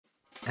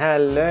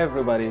Hello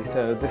everybody,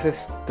 so this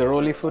is the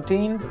Rolly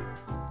 14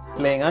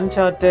 playing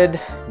Uncharted,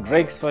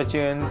 Drake's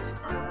Fortunes.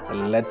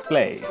 Let's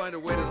play. Let's find a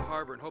way to the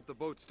harbor and hope the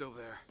boat's still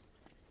there.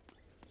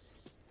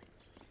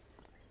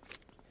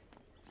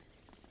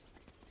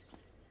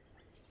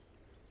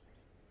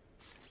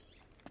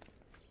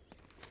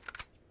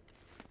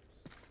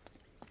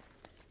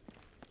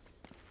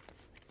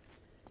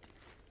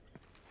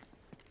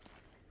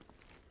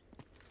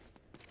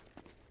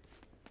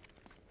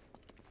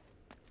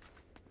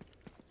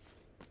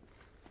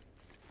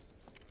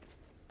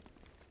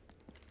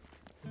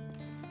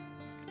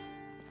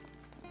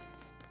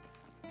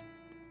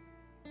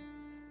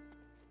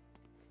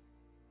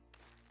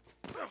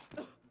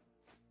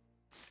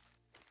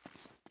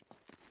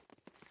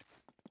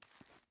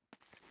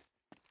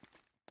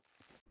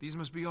 These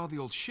must be all the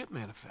old ship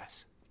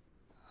manifests.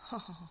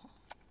 Oh.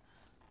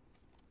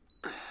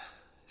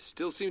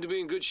 Still seem to be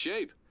in good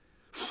shape.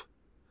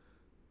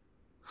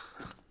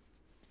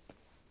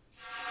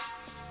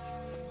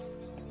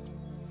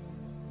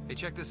 Hey,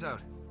 check this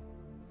out.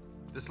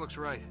 This looks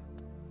right.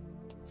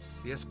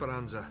 The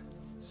Esperanza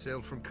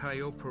sailed from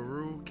Callao,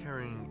 Peru,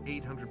 carrying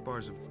 800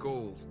 bars of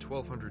gold,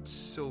 1,200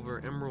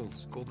 silver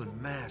emeralds, golden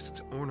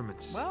masks,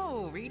 ornaments.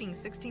 Whoa, reading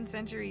 16th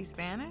century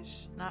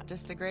Spanish? Not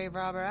just a grave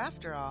robber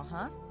after all,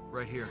 huh?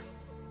 Right here.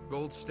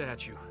 Gold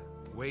statue.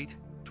 Weight,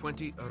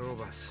 20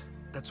 arrobas.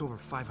 That's over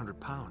 500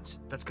 pounds.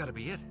 That's gotta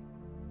be it.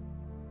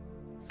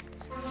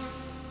 Wow.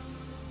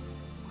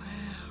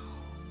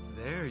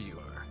 There you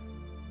are.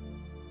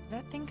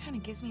 That thing kind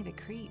of gives me the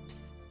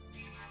creeps.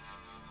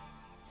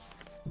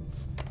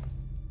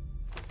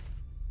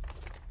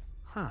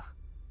 Huh.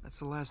 That's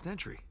the last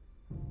entry.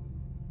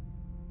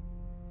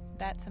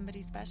 That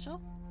somebody special?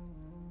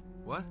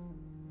 What?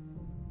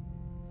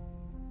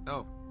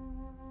 Oh.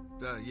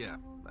 Yeah.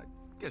 I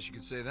guess you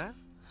could say that.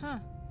 Huh.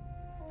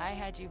 I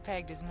had you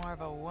pegged as more of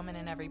a woman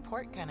in every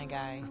port kind of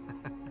guy.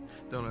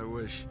 Don't I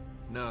wish?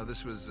 No,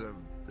 this was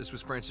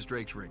Francis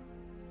Drake's ring.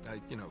 I,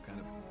 kind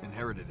of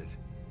inherited it.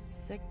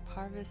 Sic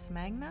parvis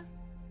magna?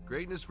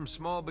 Greatness from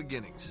small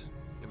beginnings.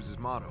 It was his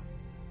motto.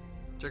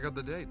 Check out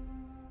the date.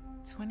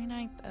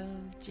 29th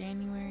of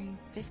January,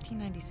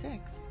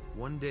 1596.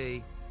 One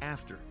day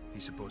after he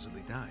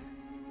supposedly died.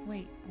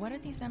 Wait, what are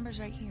these numbers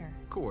right here?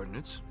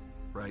 Coordinates.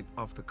 Right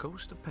off the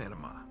coast of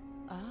Panama.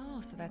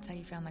 Oh, so that's how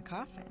you found the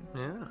coffin.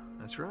 Yeah,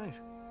 that's right.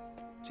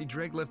 See,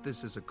 Drake left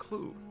this as a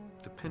clue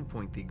to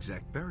pinpoint the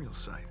exact burial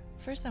site.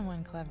 For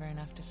someone clever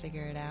enough to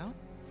figure it out.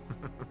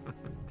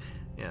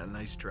 Yeah,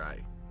 nice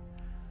try.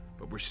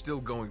 But we're still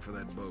going for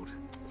that boat.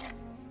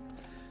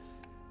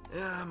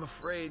 Yeah, I'm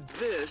afraid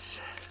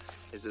this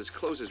is as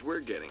close as we're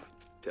getting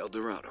to El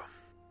Dorado.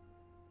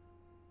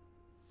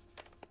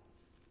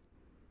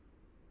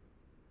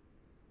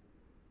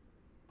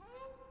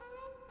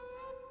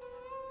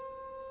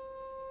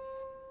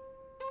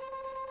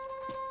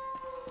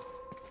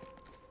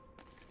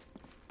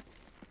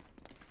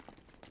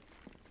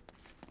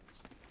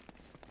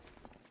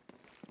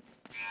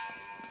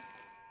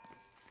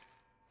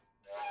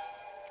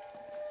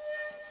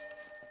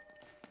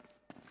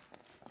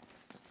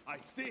 I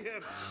see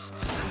him!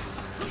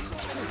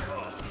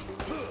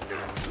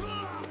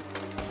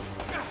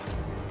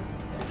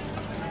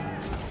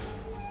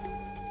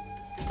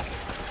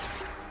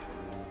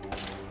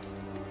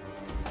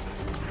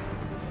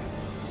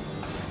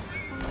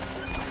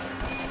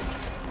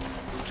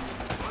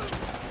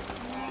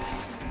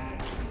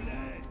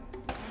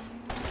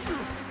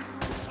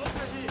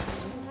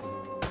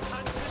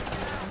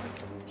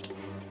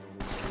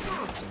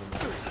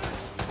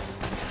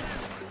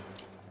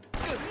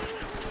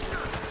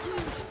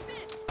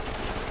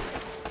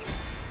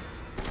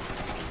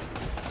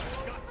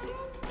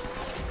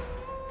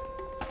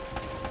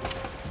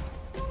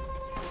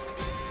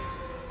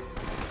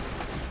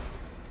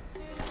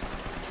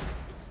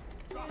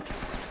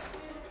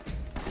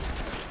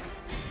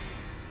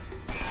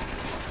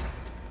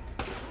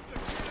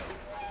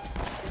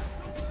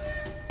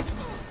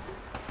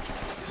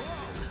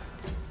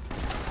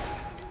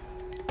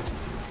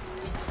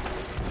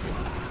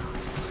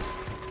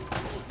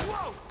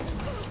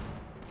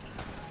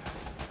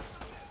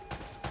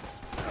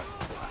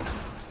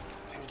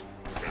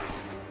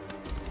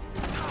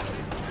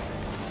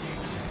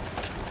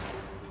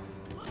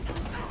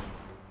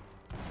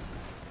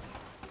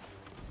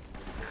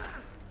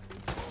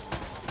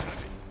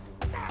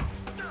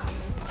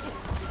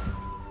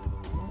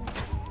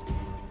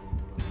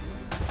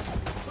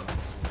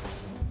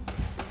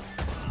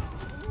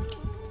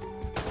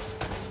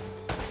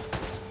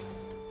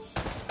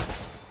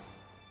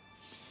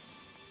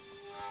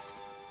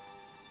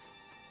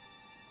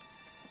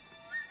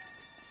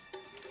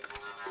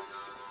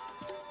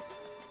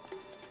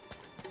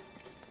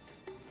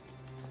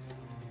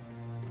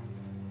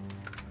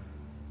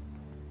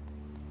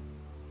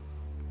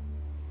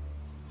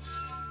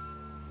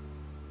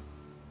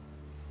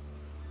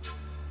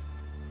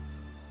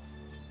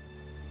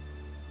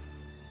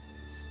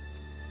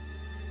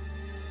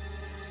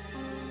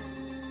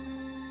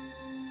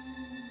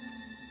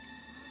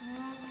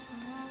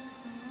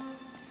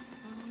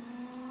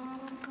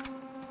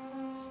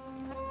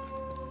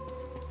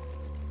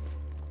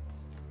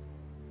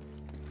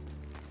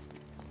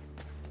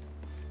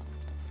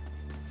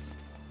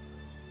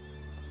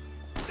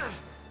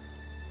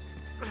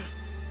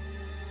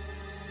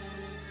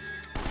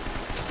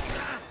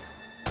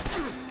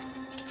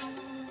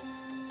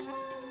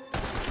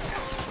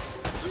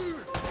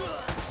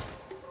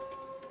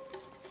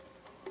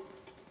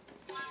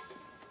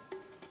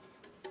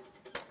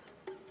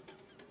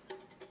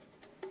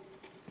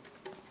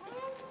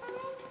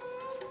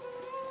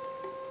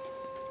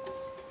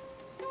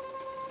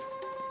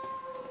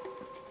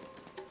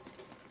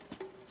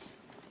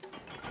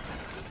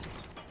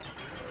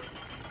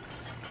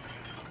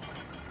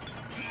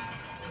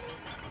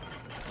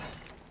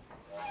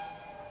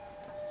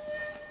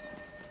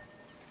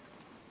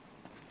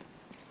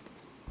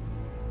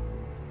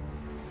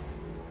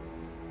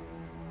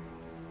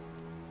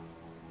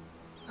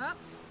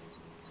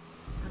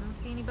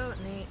 tiny boat,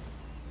 Nate.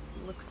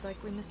 Looks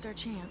like we missed our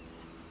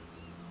chance.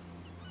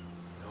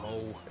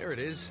 No, there it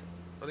is.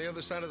 On the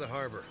other side of the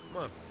harbor.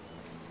 Come on.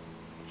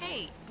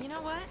 Hey, you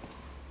know what?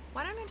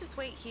 Why don't I just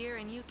wait here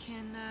and you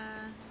can,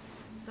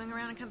 swing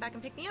around and come back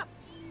and pick me up?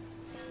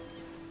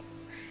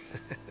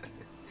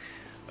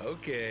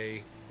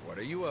 Okay. What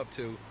are you up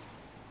to?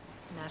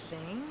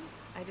 Nothing.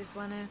 I just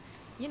want to,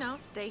 you know,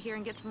 stay here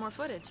and get some more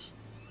footage.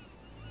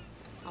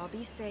 I'll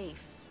be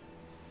safe.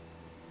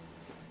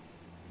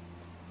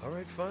 All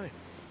right, fine.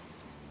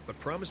 But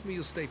promise me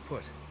you'll stay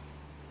put.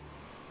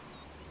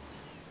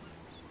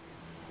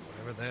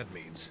 Whatever that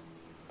means.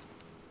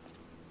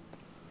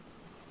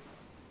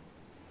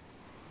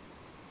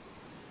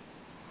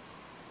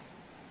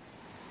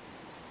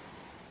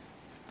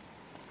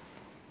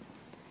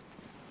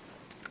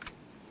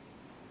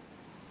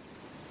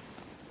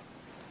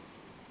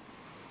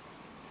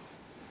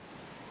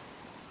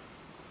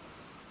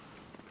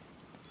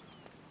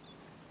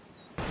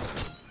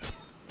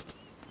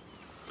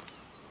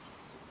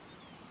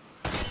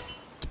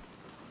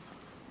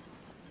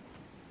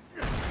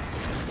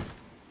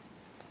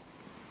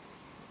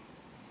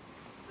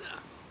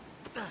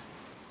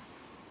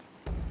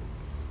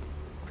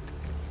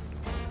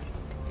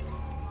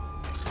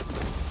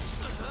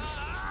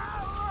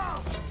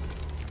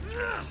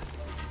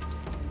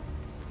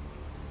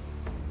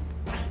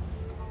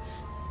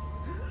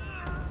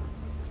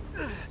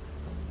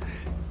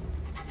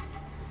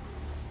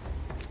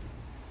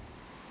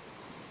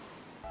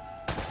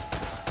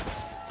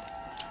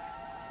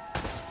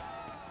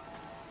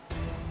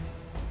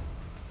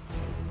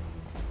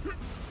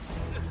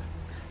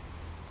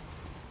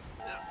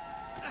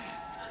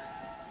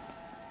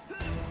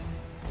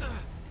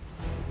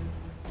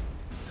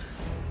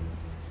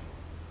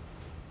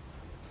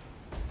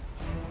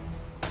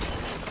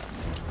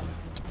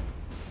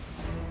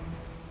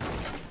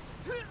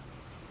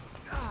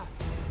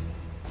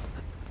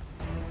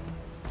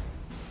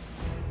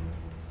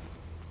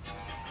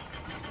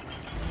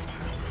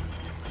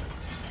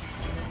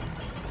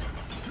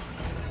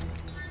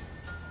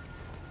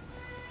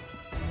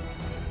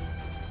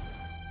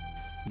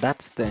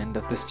 That's the end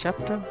of this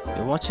chapter.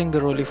 You're watching the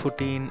Rolly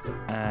 14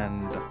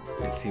 and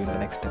we'll see you in the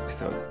next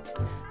episode.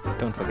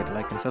 Don't forget to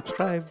like and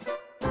subscribe.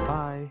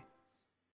 Bye.